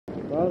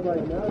Good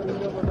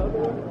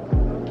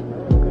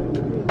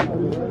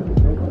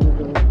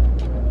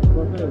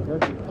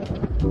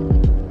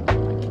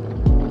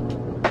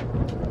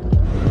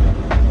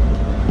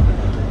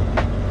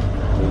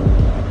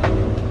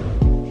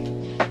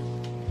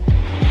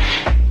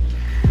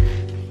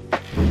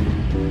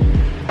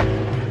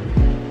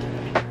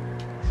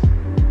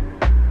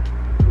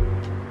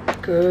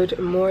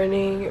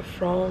morning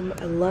from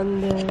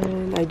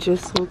London. I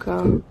just woke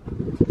up.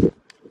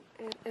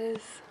 It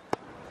is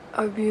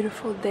a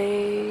beautiful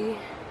day,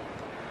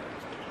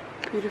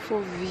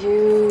 beautiful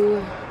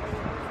view,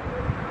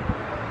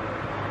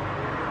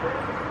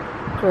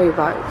 great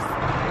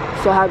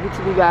vibes. So happy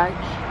to be back.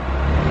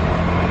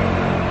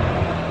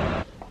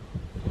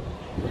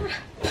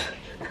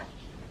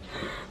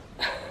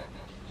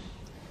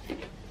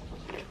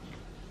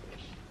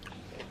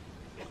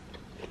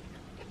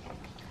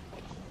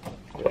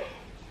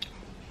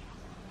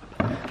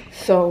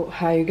 So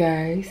hi you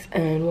guys,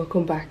 and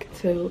welcome back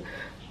to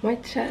my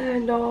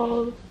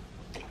channel.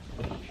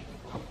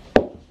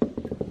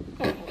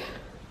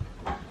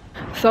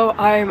 So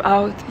I'm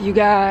out, you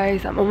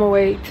guys. I'm on my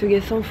way to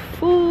get some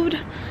food,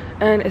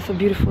 and it's a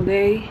beautiful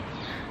day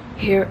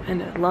here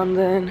in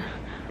London,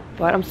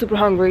 but I'm super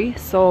hungry,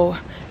 so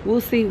we'll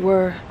see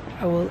where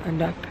I will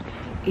end up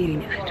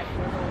eating at.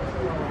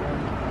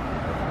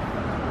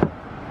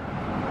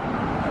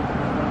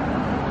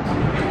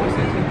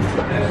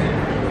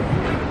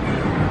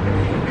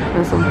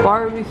 And some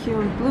barbecue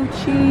and blue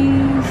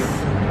cheese.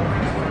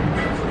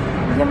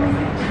 Yummy.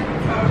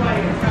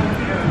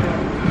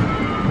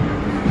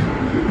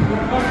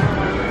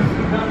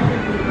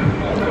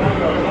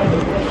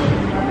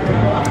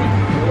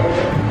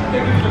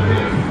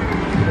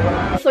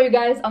 So you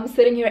guys, I'm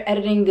sitting here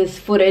editing this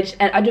footage,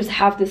 and I just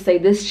have to say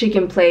this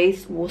chicken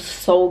place was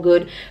so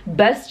good.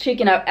 Best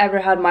chicken I've ever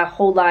had my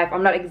whole life.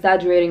 I'm not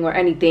exaggerating or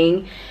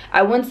anything.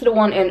 I went to the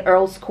one in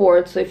Earl's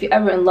Court, so if you're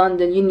ever in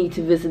London, you need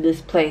to visit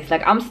this place.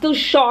 Like, I'm still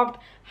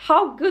shocked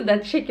how good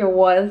that chicken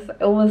was.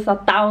 It was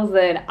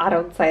 1,000 out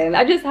of 10.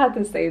 I just had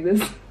to say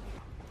this.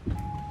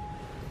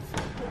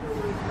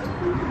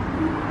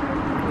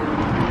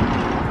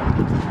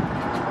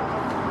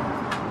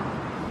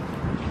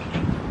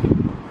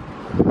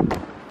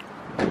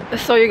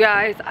 So you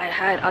guys, I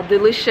had a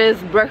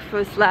delicious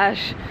breakfast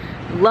slash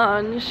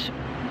lunch,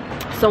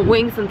 some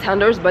wings and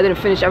tenders, but I didn't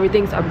finish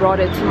everything, so I brought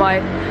it to my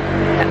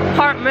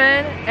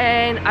apartment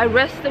and I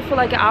rested for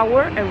like an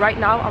hour, and right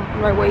now I'm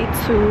on my way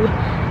to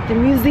the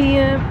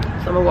museum,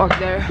 so I'm gonna walk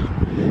there.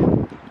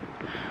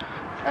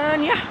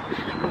 And yeah,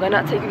 I'm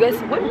gonna take you guys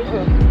with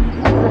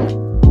me.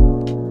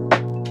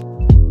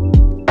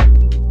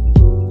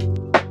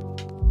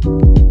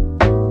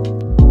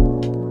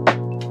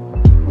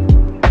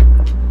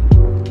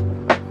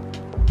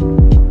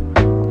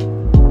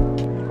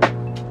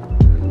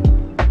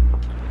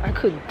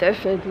 Could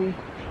definitely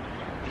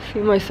see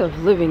myself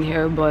living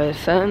here, but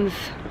since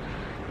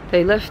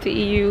they left the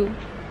EU,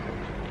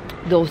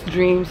 those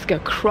dreams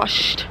get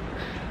crushed,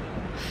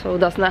 so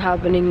that's not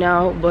happening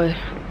now. But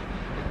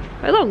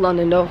I love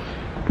London though.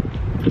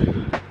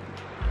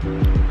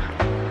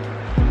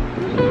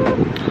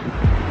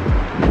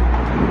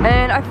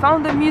 And I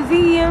found the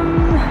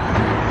museum.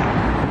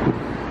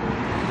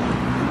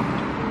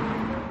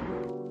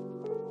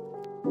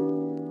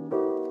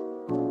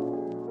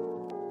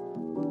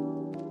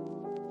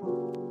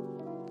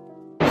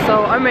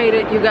 So I made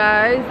it, you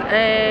guys,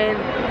 and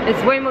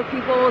it's way more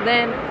people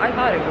than I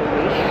thought it would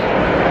be.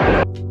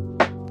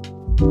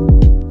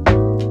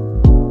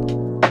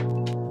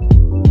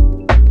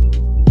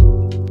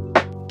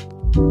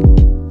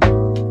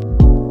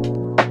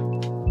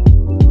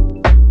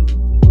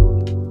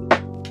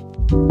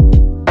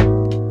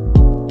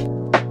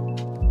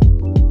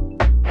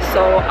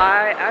 So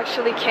I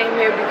actually came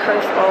here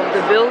because of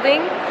the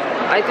building.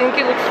 I think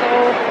it looks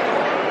so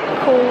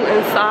cool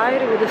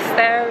inside with the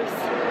stairs,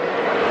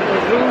 the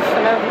roof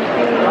and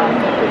everything.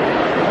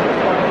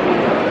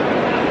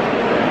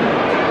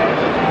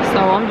 So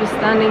I'm just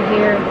standing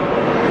here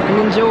and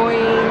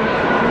enjoying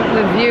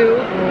the view,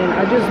 and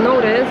I just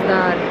noticed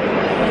that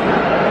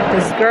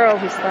this girl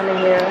who's standing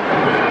here,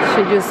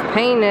 she just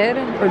painted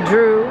or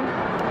drew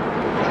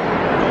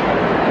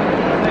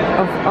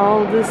of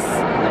all this.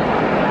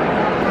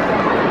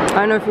 I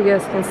don't know if you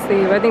guys can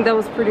see, but I think that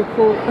was pretty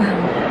cool.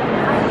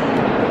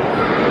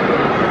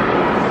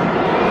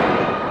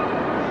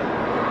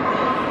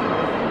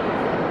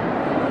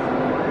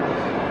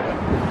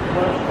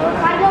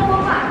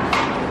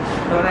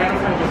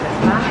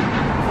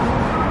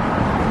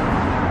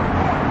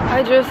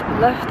 I just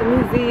left the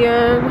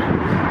museum. It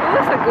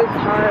was a good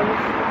time. I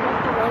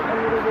walked around a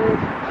little bit,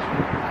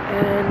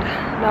 and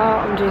now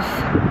I'm just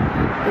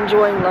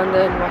enjoying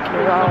London, walking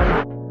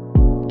around.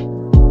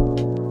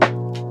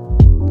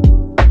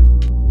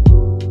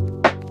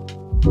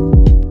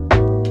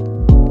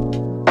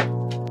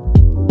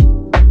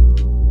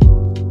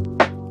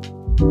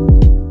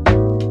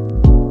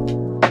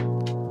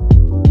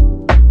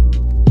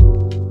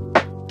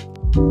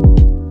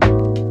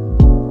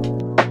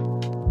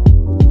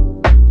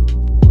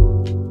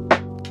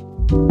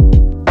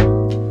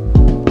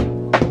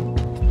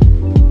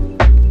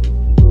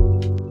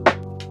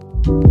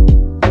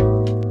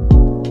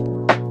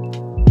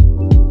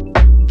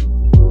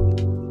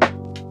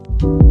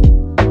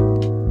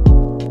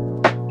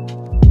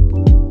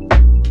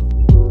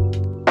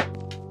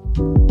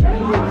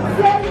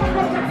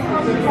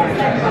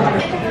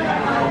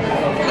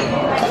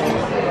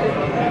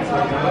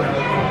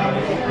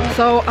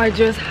 So I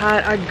just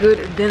had a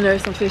good dinner,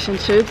 some fish and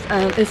chips,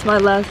 and it's my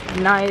last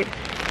night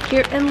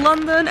here in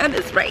London and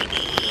it's raining.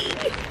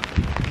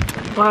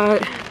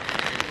 But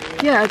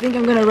yeah, I think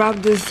I'm gonna wrap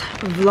this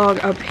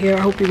vlog up here. I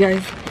hope you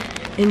guys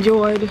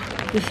enjoyed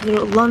this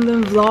little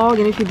London vlog,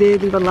 and if you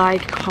did, leave a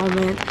like,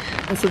 comment,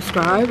 and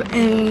subscribe,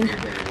 and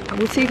I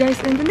will see you guys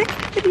in the next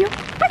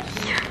video.